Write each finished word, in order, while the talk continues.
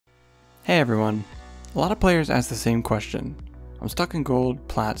Hey everyone, a lot of players ask the same question. I'm stuck in gold,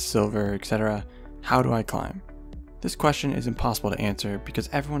 plat, silver, etc. How do I climb? This question is impossible to answer because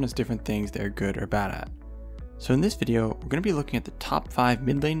everyone has different things they're good or bad at. So in this video, we're going to be looking at the top 5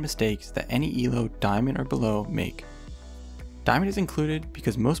 mid lane mistakes that any ELO diamond or below make. Diamond is included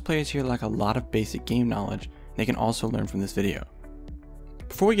because most players here lack a lot of basic game knowledge and they can also learn from this video.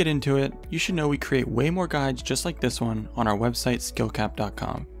 Before we get into it, you should know we create way more guides just like this one on our website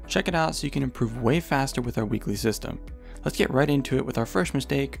skillcap.com. Check it out so you can improve way faster with our weekly system. Let's get right into it with our first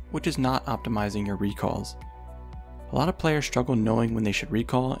mistake, which is not optimizing your recalls. A lot of players struggle knowing when they should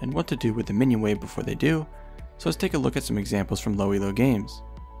recall and what to do with the minion wave before they do, so let's take a look at some examples from low elo games.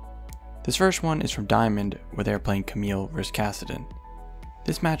 This first one is from Diamond, where they are playing Camille vs Kassadin.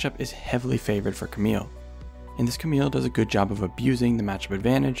 This matchup is heavily favored for Camille, and this Camille does a good job of abusing the matchup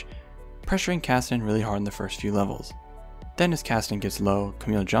advantage, pressuring Kassadin really hard in the first few levels. Then as Kassadin gets low,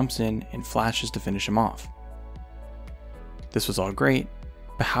 Camille jumps in and flashes to finish him off. This was all great,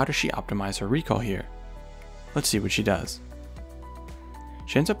 but how does she optimize her recall here? Let's see what she does.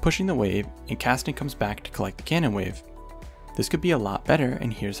 She ends up pushing the wave and Kassadin comes back to collect the cannon wave. This could be a lot better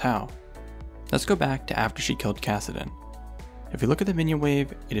and here's how. Let's go back to after she killed Kassadin. If we look at the minion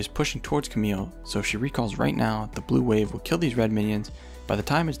wave, it is pushing towards Camille, so if she recalls right now, the blue wave will kill these red minions. By the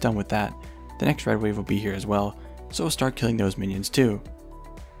time it's done with that, the next red wave will be here as well, so we'll start killing those minions too.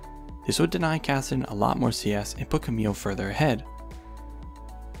 This would deny Kassadin a lot more CS and put Camille further ahead.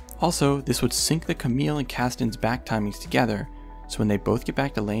 Also, this would sync the Camille and Kassadin's back timings together, so when they both get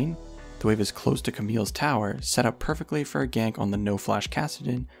back to lane, the wave is close to Camille's tower, set up perfectly for a gank on the no flash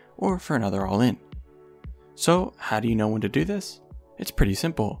Kassadin or for another all-in. So how do you know when to do this? It's pretty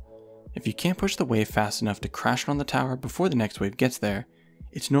simple. If you can't push the wave fast enough to crash it on the tower before the next wave gets there,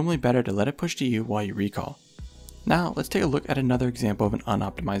 it's normally better to let it push to you while you recall. Now let's take a look at another example of an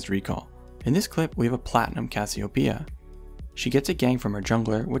unoptimized recall. In this clip we have a platinum Cassiopeia. She gets a gank from her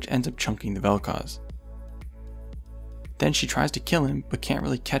jungler which ends up chunking the Vel'Koz. Then she tries to kill him but can't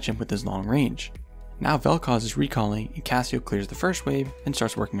really catch him with his long range. Now Vel'Koz is recalling and Cassio clears the first wave and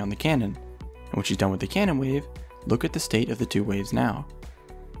starts working on the cannon. And when she's done with the cannon wave, look at the state of the two waves now.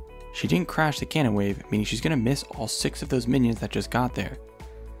 She didn't crash the cannon wave, meaning she's going to miss all 6 of those minions that just got there.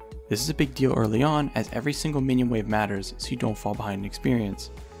 This is a big deal early on as every single minion wave matters so you don't fall behind in experience.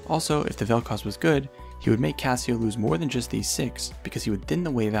 Also, if the Vel'Koz was good, he would make Cassio lose more than just these 6 because he would thin the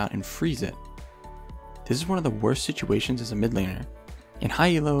wave out and freeze it. This is one of the worst situations as a mid laner. In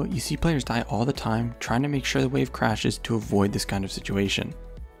high elo, you see players die all the time trying to make sure the wave crashes to avoid this kind of situation.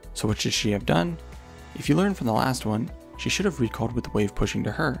 So what should she have done? If you learned from the last one, she should have recalled with the wave pushing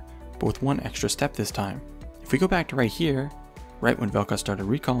to her, but with one extra step this time. If we go back to right here, right when Vel'Koz started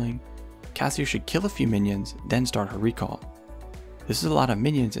recalling, Cassio should kill a few minions, then start her recall. This is a lot of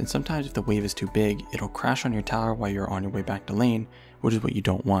minions and sometimes if the wave is too big, it'll crash on your tower while you're on your way back to lane, which is what you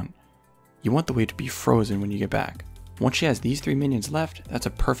don't want. You want the wave to be frozen when you get back. Once she has these 3 minions left, that's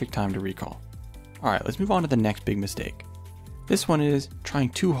a perfect time to recall. Alright, let's move on to the next big mistake. This one is trying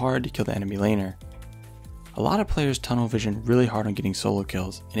too hard to kill the enemy laner. A lot of players tunnel vision really hard on getting solo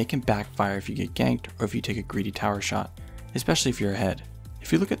kills, and it can backfire if you get ganked or if you take a greedy tower shot, especially if you're ahead.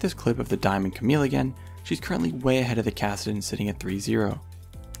 If you look at this clip of the Diamond Camille again, she's currently way ahead of the Kassadin sitting at 3-0.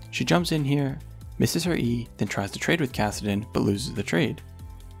 She jumps in here, misses her E, then tries to trade with Kassadin but loses the trade.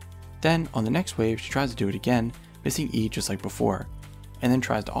 Then on the next wave she tries to do it again, missing E just like before, and then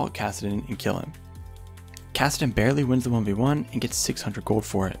tries to ult Kassadin and kill him. Kassadin barely wins the 1v1 and gets 600 gold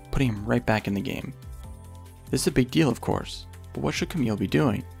for it, putting him right back in the game. This is a big deal of course, but what should Camille be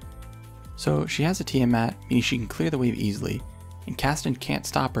doing? So she has a Tiamat, meaning she can clear the wave easily, and Kassadin can't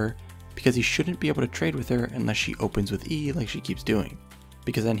stop her because he shouldn't be able to trade with her unless she opens with E like she keeps doing,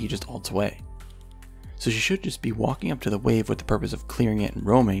 because then he just ults away. So she should just be walking up to the wave with the purpose of clearing it and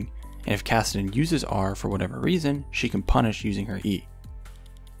roaming, and if Kassadin uses R for whatever reason, she can punish using her E.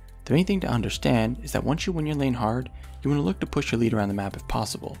 The main thing to understand is that once you win your lane hard, you want to look to push your lead around the map if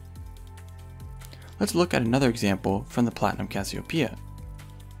possible. Let's look at another example from the Platinum Cassiopeia.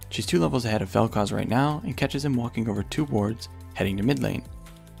 She's 2 levels ahead of Vel'Koz right now and catches him walking over 2 wards, heading to mid lane.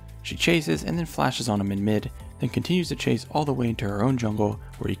 She chases and then flashes on him in mid, then continues to chase all the way into her own jungle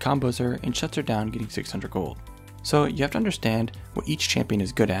where he combos her and shuts her down getting 600 gold. So you have to understand what each champion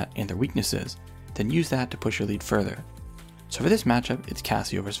is good at and their weaknesses, then use that to push your lead further. So for this matchup, it's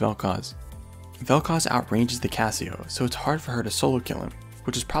Cassio vs Vel'Koz. Vel'Koz outranges the Cassio, so it's hard for her to solo kill him,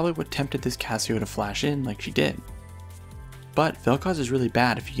 which is probably what tempted this Cassio to flash in like she did. But Vel'Koz is really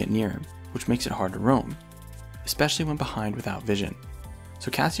bad if you get near him, which makes it hard to roam, especially when behind without vision. So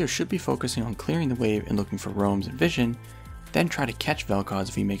Cassio should be focusing on clearing the wave and looking for roams and vision, then try to catch Vel'Koz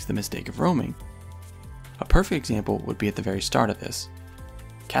if he makes the mistake of roaming. A perfect example would be at the very start of this.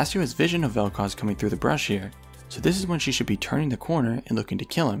 Cassio has vision of Vel'Koz coming through the brush here, so this is when she should be turning the corner and looking to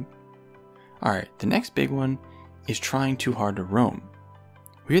kill him. Alright, the next big one is trying too hard to roam.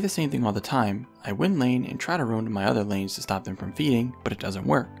 We hear the same thing all the time. I win lane and try to roam to my other lanes to stop them from feeding, but it doesn't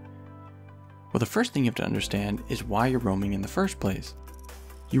work. Well, the first thing you have to understand is why you're roaming in the first place.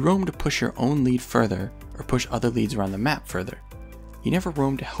 You roam to push your own lead further or push other leads around the map further. You never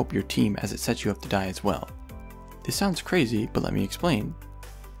roam to help your team as it sets you up to die as well. This sounds crazy, but let me explain.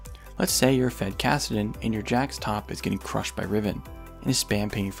 Let's say you're fed Kassadin and your Jack's top is getting crushed by Riven and is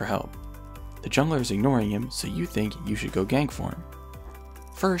spam pinging for help. The jungler is ignoring him, so you think you should go gank for him.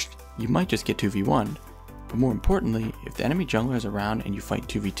 First, you might just get 2v1, but more importantly, if the enemy jungler is around and you fight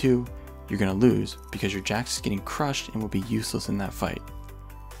 2v2, you're going to lose because your Jax is getting crushed and will be useless in that fight.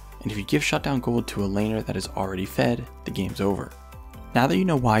 And if you give shutdown gold to a laner that is already fed, the game's over. Now that you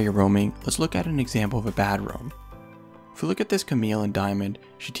know why you're roaming, let's look at an example of a bad roam. If we look at this Camille in Diamond,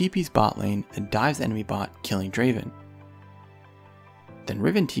 she TPs bot lane and dives the enemy bot, killing Draven. Then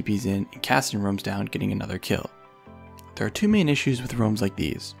Riven TPs in and Kassadin roams down, getting another kill. There are two main issues with roams like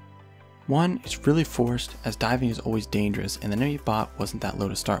these. One, it's really forced as diving is always dangerous and the enemy bot wasn't that low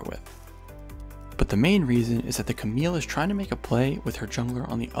to start with. But the main reason is that the Camille is trying to make a play with her jungler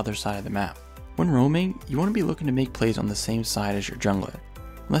on the other side of the map. When roaming, you want to be looking to make plays on the same side as your jungler,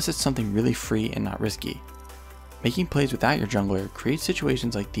 unless it's something really free and not risky. Making plays without your jungler creates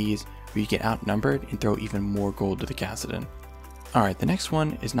situations like these where you get outnumbered and throw even more gold to the Kassadin. Alright, the next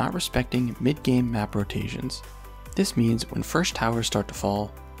one is not respecting mid-game map rotations. This means when first towers start to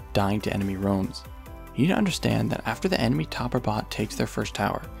fall, dying to enemy roams. You need to understand that after the enemy top or bot takes their first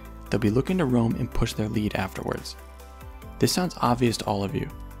tower, they'll be looking to roam and push their lead afterwards. This sounds obvious to all of you,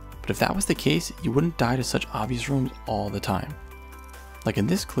 but if that was the case, you wouldn't die to such obvious roams all the time. Like in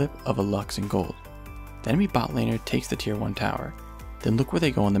this clip of a Lux in gold. The enemy bot laner takes the tier 1 tower, then look where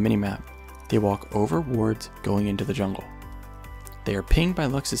they go on the minimap. They walk over wards going into the jungle. They are pinged by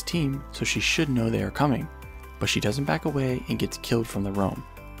Lux's team, so she should know they are coming, but she doesn't back away and gets killed from the roam.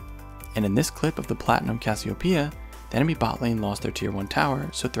 And in this clip of the Platinum Cassiopeia, the enemy bot lane lost their tier 1 tower,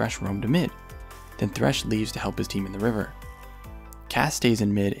 so Thresh roamed to mid. Then Thresh leaves to help his team in the river. Cass stays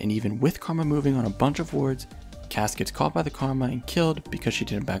in mid, and even with Karma moving on a bunch of wards, Cass gets caught by the Karma and killed because she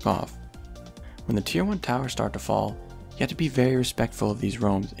didn't back off. When the tier 1 towers start to fall, you have to be very respectful of these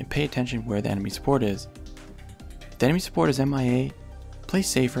roams and pay attention where the enemy support is. If the enemy support is MIA, play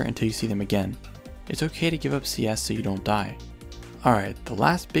safer until you see them again. It's okay to give up CS so you don't die. Alright, the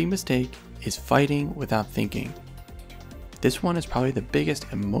last big mistake is fighting without thinking. This one is probably the biggest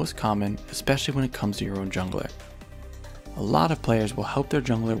and most common, especially when it comes to your own jungler. A lot of players will help their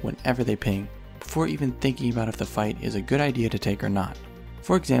jungler whenever they ping, before even thinking about if the fight is a good idea to take or not.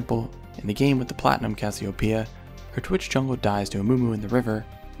 For example, in the game with the Platinum Cassiopeia, her Twitch jungle dies to a Mumu in the river,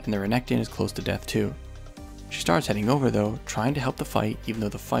 and the Renekton is close to death too. She starts heading over though, trying to help the fight even though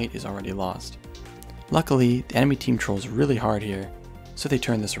the fight is already lost. Luckily, the enemy team trolls really hard here, so they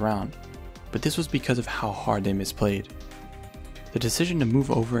turn this around, but this was because of how hard they misplayed. The decision to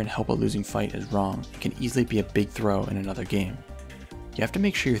move over and help a losing fight is wrong and can easily be a big throw in another game. You have to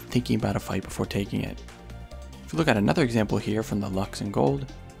make sure you're thinking about a fight before taking it. If you look at another example here from the Lux in gold,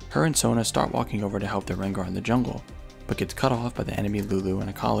 her and Sona start walking over to help their Rengar in the jungle, but gets cut off by the enemy Lulu and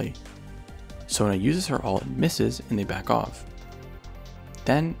Akali. Sona uses her ult and misses, and they back off.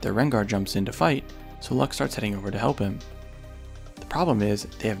 Then their Rengar jumps in to fight, so Lux starts heading over to help him. The problem is,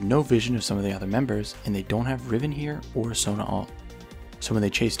 they have no vision of some of the other members, and they don't have Riven here or Sona ult. So when they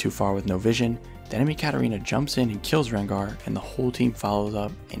chase too far with no vision, the enemy Katarina jumps in and kills Rengar, and the whole team follows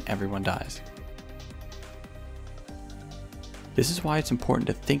up and everyone dies. This is why it's important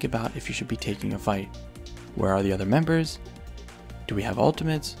to think about if you should be taking a fight. Where are the other members? Do we have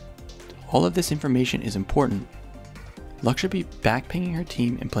ultimates? All of this information is important. Lux should be backpinging her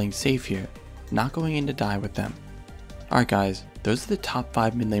team and playing safe here, not going in to die with them. Alright guys, those are the top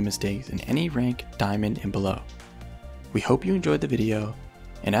 5 mid lane mistakes in any rank, diamond, and below. We hope you enjoyed the video,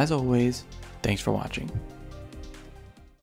 and as always, thanks for watching.